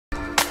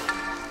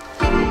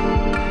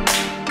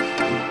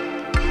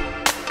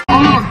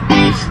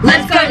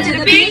Let's go to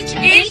the beach,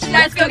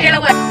 let's go get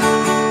away.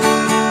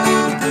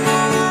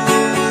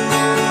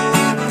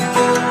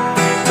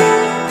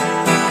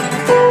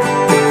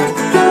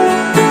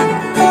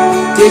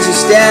 Did you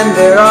stand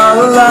there all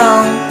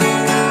alone?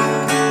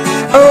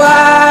 Oh,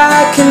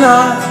 I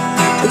cannot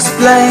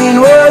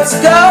explain what's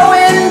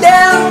going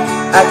down.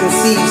 I can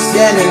see you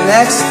standing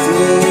next to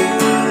me,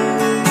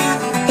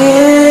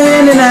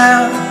 in and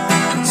out,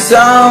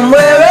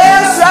 somewhere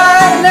else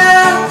right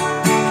now.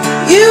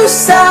 You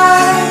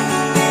sigh,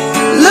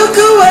 look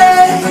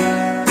away.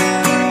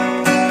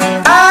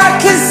 I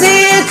can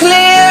see it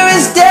clear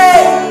as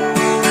day.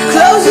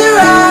 Close your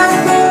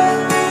eyes,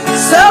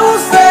 so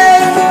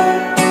afraid.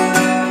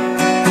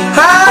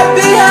 Hide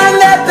behind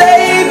that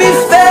baby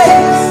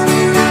face.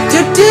 Do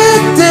do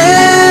do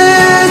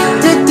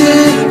do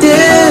do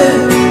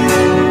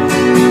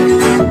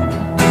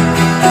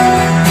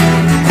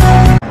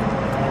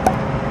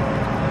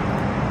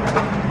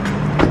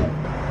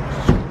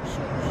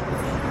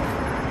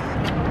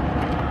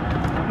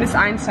Miss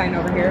Einstein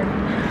over here.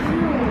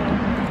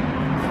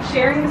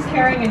 Sharing is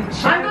caring and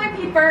I'm going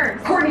to pee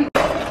first. Courtney.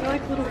 They're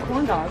like little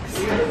corn dogs.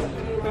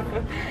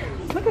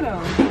 Look at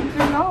them.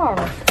 They're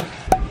dogs.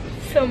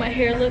 So my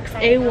hair looks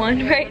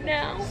A1 right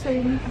now.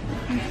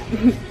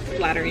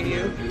 Flattering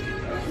you.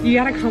 You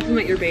gotta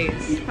compliment your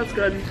base. That's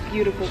good.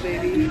 Beautiful,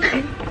 baby.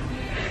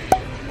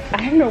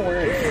 I have no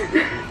words.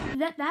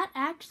 That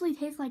actually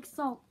tastes like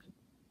salt.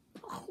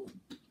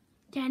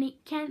 Can't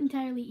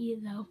entirely eat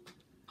it though.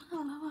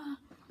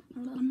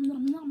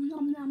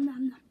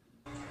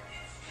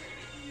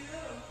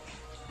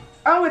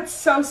 Oh, it's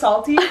so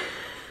salty.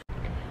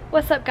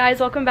 What's up guys,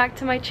 welcome back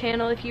to my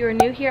channel. If you are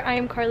new here, I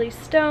am Carly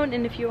Stone,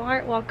 and if you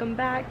aren't, welcome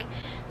back.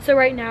 So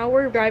right now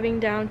we're driving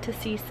down to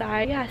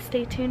Seaside. Yeah,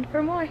 stay tuned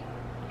for more.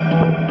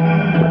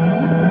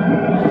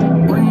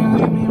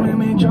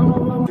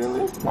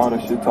 All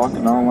that shit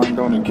talking online,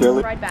 going and kill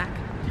it. Ride back.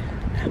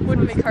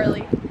 Wouldn't make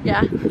Carly.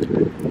 Yeah.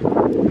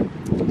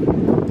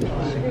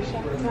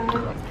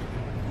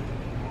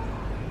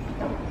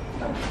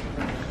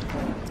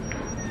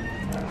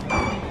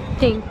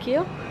 Thank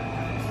you.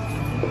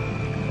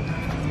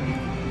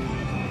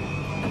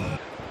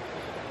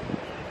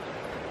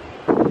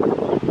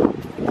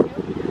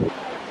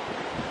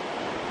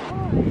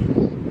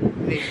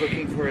 He's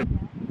looking for it.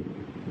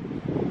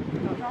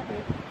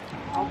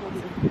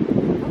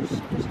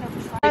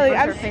 Carly,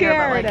 I'm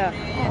scared.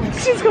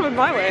 She's coming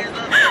my way.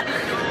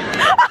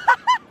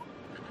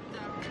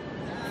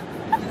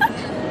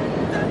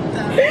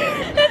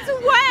 It's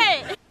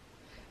wet!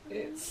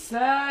 It's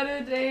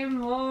Saturday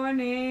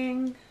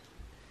morning.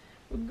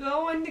 We're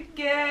going to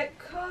get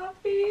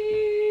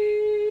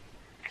coffee.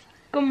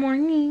 Good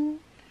morning.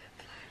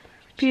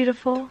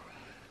 Beautiful.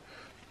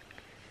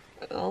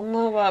 I don't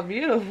know about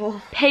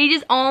beautiful. Paige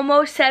is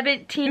almost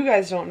 17. You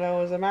guys don't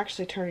know is I'm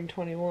actually turning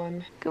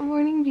 21. Good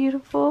morning,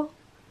 beautiful.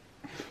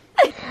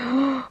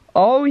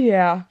 Oh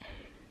yeah.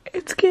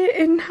 It's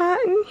getting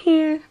hot in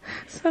here.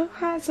 So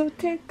hot, so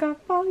take off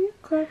all your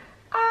clothes.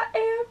 I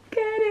am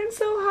getting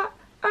so hot,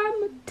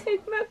 I'ma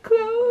take my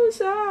clothes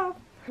off.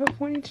 Have a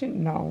pointy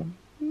chin? No.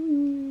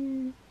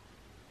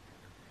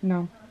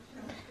 No.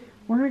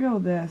 We're gonna go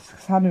with this,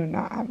 because I do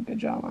not have a good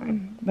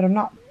jawline. But I'm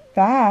not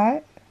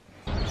fat.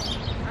 I'm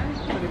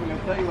not even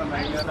gonna tell you when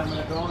I get. I'm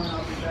gonna go on and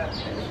I'll be back.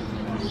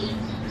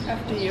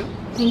 After you.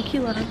 Thank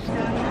you, love.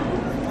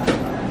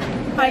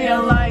 How you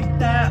like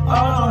that?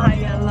 Oh, how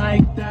you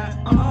like that?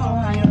 Oh,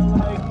 how you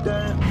like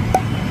that?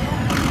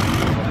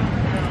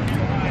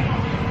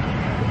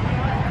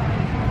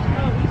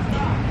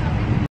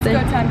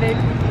 Good time, babe.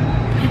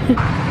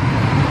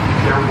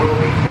 There will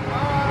be.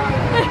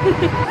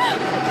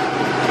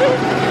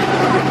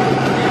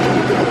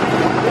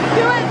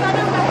 Do it,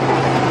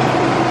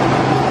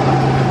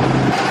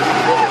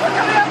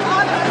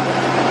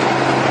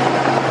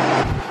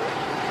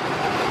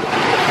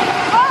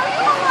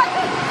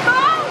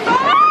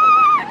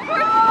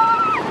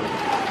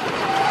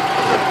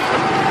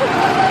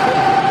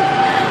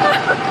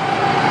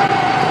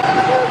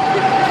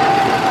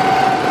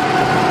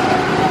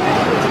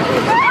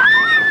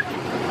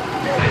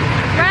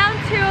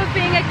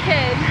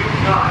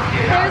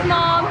 There's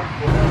mom.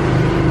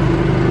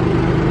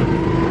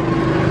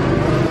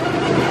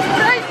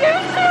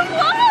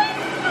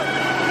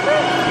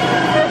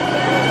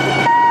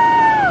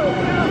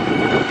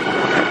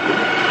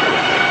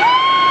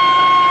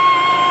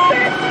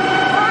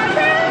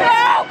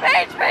 No,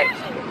 Paige.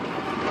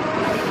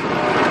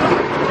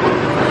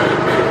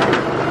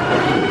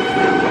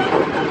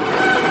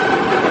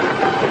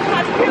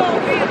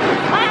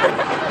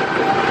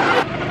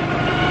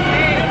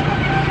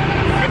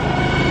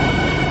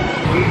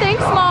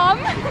 Thanks, Mom.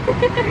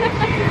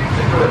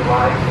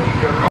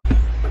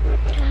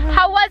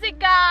 How was it,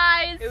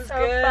 guys? It was so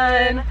good.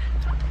 Fun.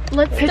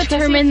 Let's Paige,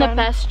 determine the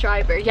best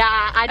driver.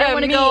 Yeah, I don't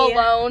want to me. go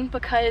alone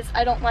because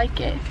I don't like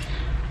it.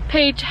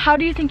 Paige, how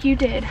do you think you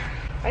did?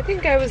 I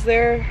think I was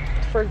there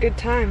for a good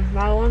time,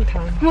 not a long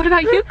time. What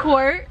about you,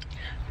 Court?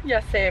 Yeah,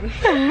 same.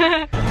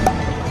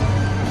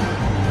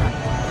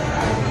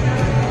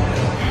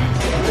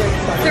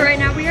 So right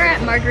now we are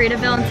at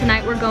Margaritaville, and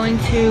tonight we're going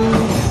to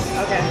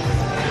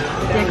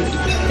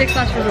Dick's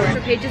Last Resort.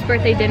 So Paige's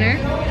birthday dinner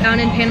down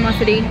in Panama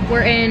City.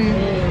 We're in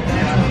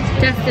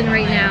Destin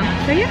right now.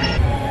 So yeah.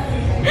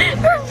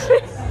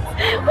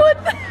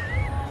 What the?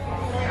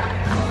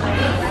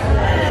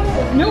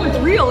 No, it's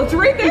real. It's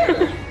right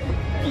there.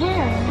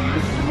 Where?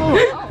 Oh.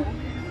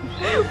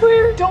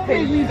 Where? Don't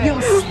make me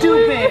feel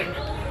stupid.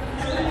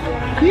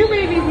 You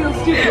made me feel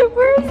stupid.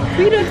 Where's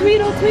Tweedle,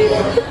 Tweedle,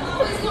 Tweedle?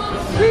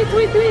 Tweet,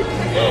 tweet, tweet.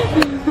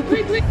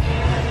 Tweet, tweet.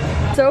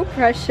 So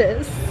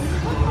precious.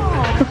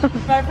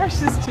 Oh, my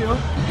precious too.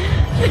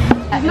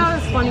 He's not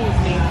as funny as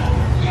me.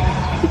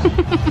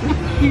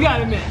 You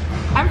gotta admit,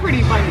 I'm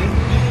pretty funny.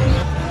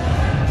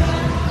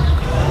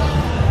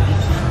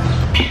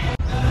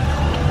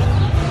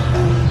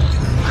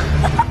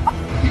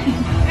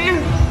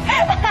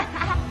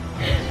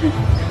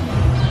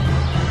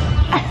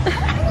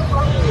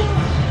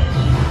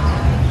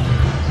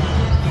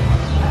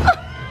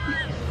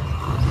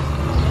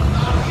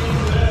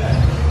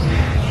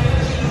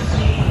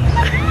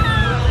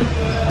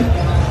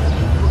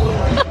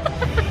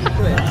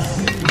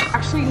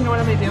 Actually, you know what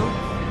I'm gonna do?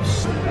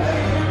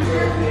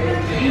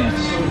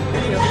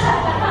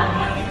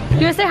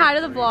 You wanna say hi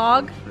to the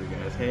vlog?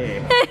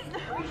 Hey.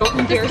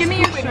 Just give me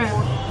your shrimp.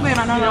 Wait,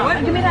 no. What?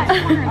 Give me that.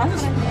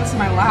 This is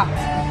my lap.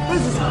 What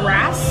is this,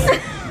 grass?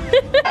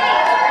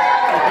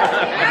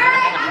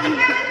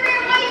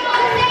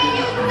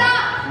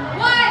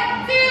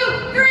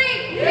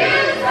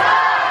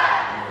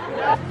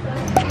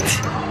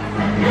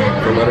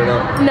 We're letting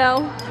up. No.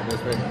 Is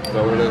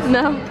that what it is?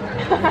 No.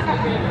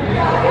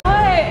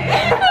 What?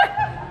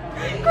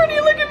 Courtney,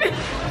 look at me.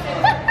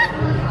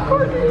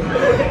 Courtney.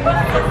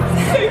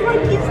 Say my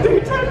keys 3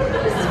 times.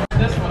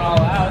 This one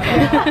all out.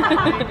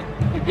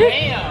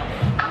 Damn.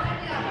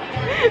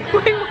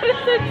 Wait, what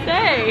does it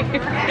say? I've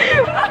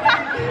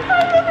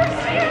never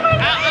seen my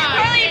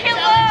Carly, you can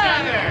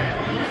look.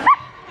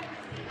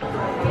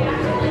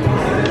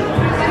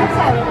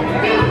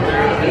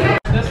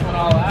 This one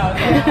all out.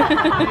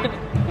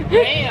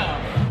 Damn.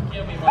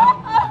 Kill me, mom.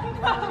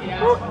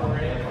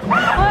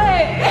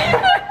 What?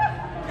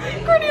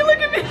 Courtney,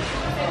 look at me.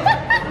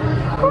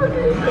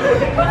 Courtney.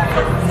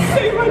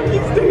 Say my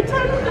keys 3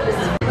 times.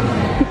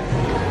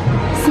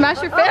 Smash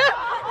your face.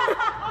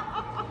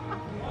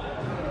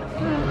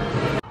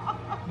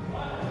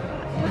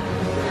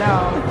 No.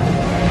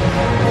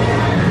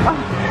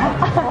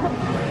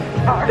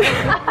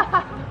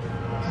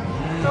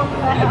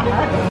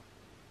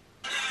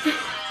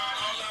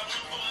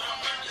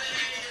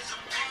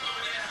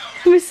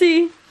 Let me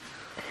see.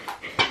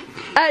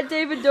 At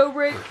David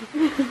Dobrik.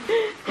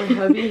 My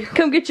hubby.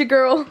 Come get your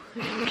girl.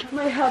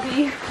 My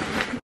hubby.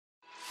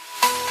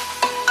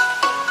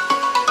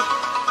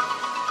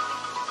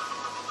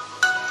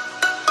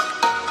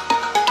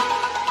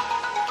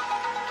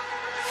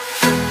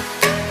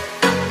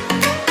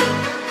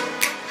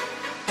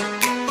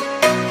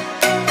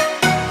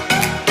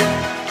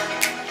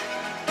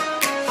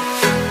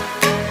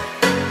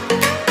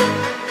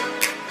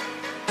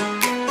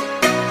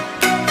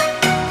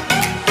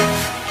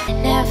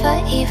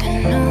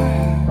 Even knew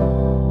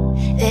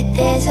that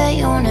there's a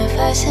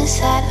universe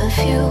inside of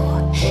you.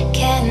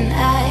 Can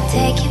I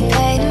take your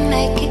pain and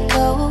make it